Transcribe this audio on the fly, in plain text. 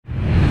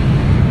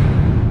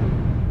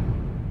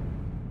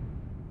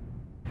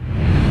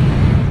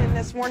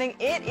morning.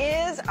 It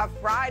is a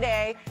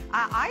Friday.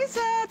 Eyes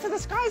to the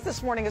skies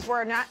this morning is where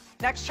our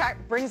next chat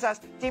brings us.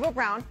 Devo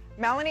Brown,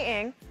 Melanie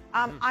Ng.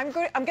 I'm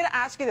going to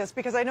ask you this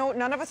because I know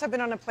none of us have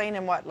been on a plane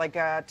in what, like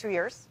 2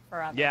 years?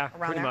 Around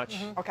pretty there. much.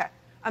 Okay.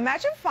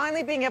 Imagine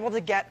finally being able to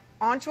get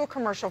onto a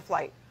commercial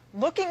flight,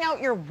 looking out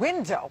your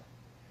window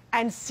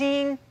and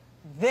seeing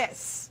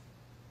this.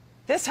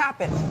 This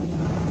happened.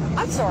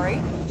 I'm sorry.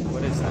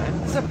 What is that?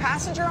 There's a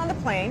passenger on the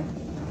plane,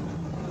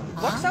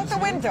 looks out the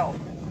window,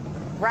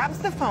 grabs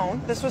the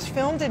phone. This was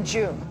filmed in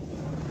June.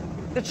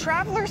 The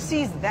traveler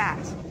sees that,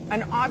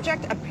 an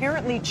object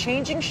apparently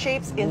changing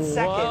shapes in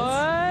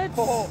seconds.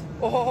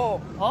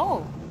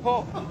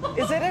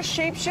 Is it a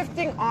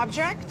shape-shifting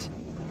object?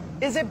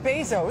 Is it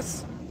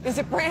Bezos? Is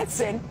it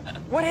Branson?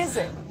 What is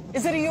it?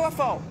 Is it a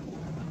UFO?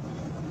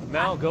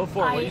 Mel, go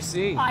for it. What do you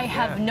see? I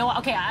have no...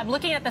 Okay, I'm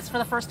looking at this for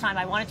the first time.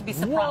 I wanted to be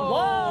surprised.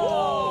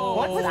 Whoa!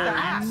 What's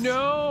that?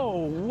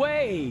 No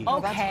way! Oh,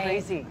 that's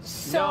crazy.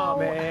 So, no,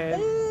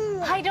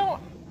 man. I don't...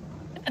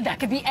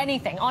 That could be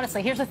anything.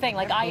 Honestly, here's the thing.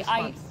 Like,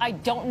 I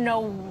don't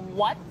know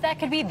what that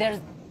could be. There's...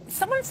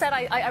 Someone said,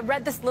 I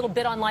read this little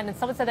bit online, and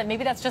someone said that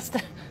maybe that's just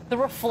the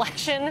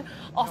reflection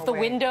off the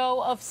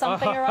window of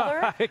something or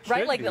other,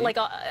 right? Like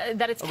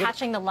that it's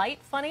catching the light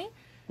funny.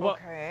 Well,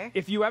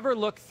 if you ever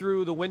look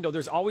through the window,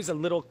 there's always a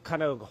little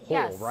kind of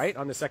hole, right,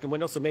 on the second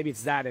window. So maybe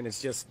it's that, and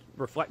it's just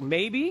reflect.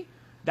 Maybe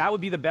that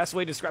would be the best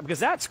way to describe, because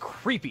that's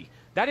creepy.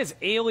 That is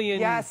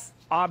alien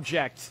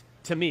object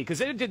to me,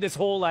 because it did this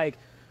whole like,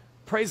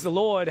 praise the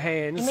Lord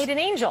hands. You made an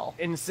angel.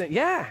 And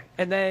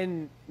and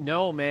then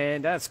no,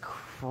 man, that's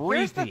creepy.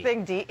 Here's the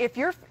thing, Dee. If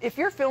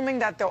you're filming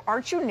that though,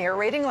 aren't you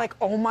narrating like,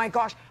 oh my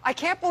gosh, I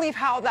can't believe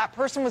how that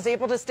person was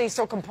able to stay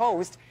so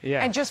composed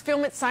and just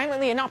film it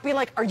silently and not be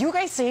like, are you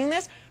guys seeing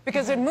this?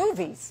 Because in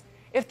movies,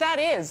 if that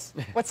is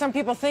what some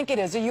people think it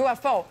is, a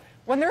UFO,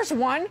 when there's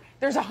one,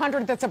 there's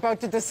 100 that's about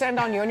to descend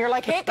on you, and you're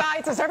like, hey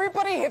guys, is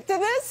everybody hip to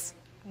this?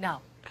 No.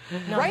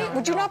 Right?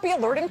 Would you not be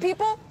alerting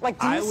people? Like,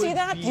 do you see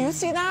that? Do you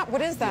see that?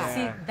 What is that?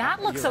 See,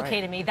 that looks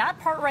okay to me. That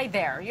part right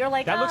there. You're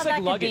like, that looks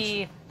like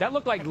luggage. That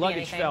looked like luggage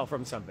anything. fell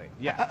from something.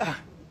 Yeah.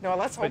 No,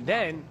 let's hope. But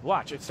then,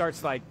 watch, it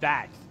starts like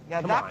that.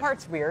 Yeah, that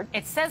part's weird.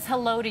 It says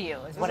hello to you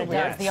is what it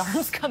does. The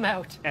arms come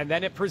out. And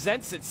then it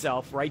presents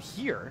itself right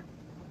here.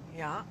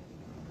 Yeah.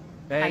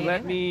 And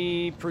let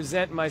me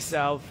present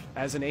myself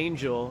as an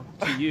angel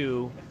to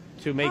you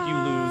to make you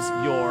lose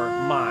your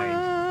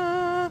mind.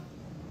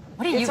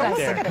 What are you guys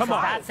doing? Come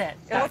on. That's it.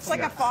 It looks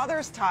like a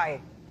Father's tie.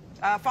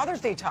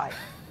 Father's Day tie.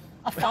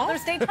 A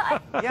Father's Day tie?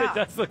 Yeah. It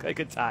does look like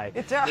a tie.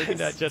 It does. Maybe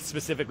not just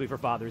specifically for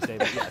Father's Day,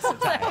 but yes, a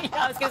tie.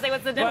 I was going to say,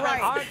 what's the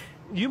difference?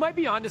 You might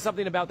be onto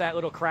something about that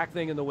little crack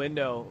thing in the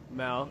window,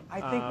 Mel.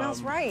 I think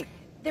Mel's right.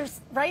 There's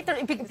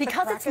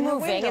because it's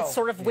moving. It's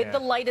sort of with the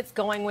light. It's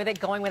going with it.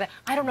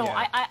 I don't know.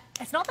 Yeah.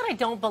 It's not that I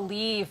don't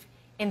believe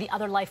in the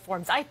other life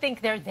forms. I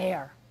think they're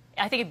there.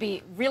 I think it'd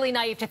be really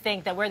naive to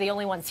think that we're the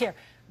only ones here.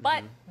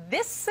 But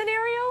this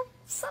scenario,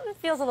 something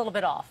feels a little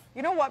bit off.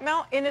 You know what,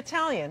 Mel? In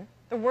Italian,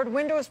 the word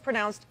window is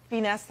pronounced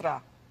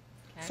finestra.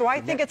 Okay. So I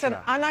think it's an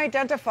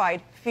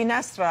unidentified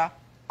finestra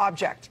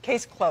object.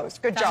 Case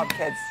closed. Good job,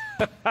 kids.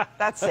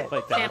 That's it.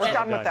 Like that. We're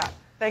done with that.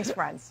 Thanks,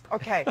 friends.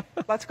 Okay,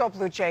 let's go,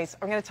 Blue Jays.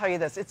 I'm going to tell you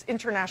this. It's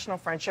International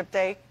Friendship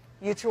Day.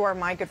 You two are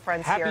my good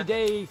friends here. Happy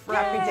day,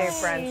 friends. Happy day,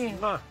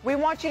 friends. We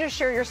want you to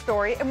share your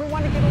story, and we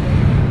want to get a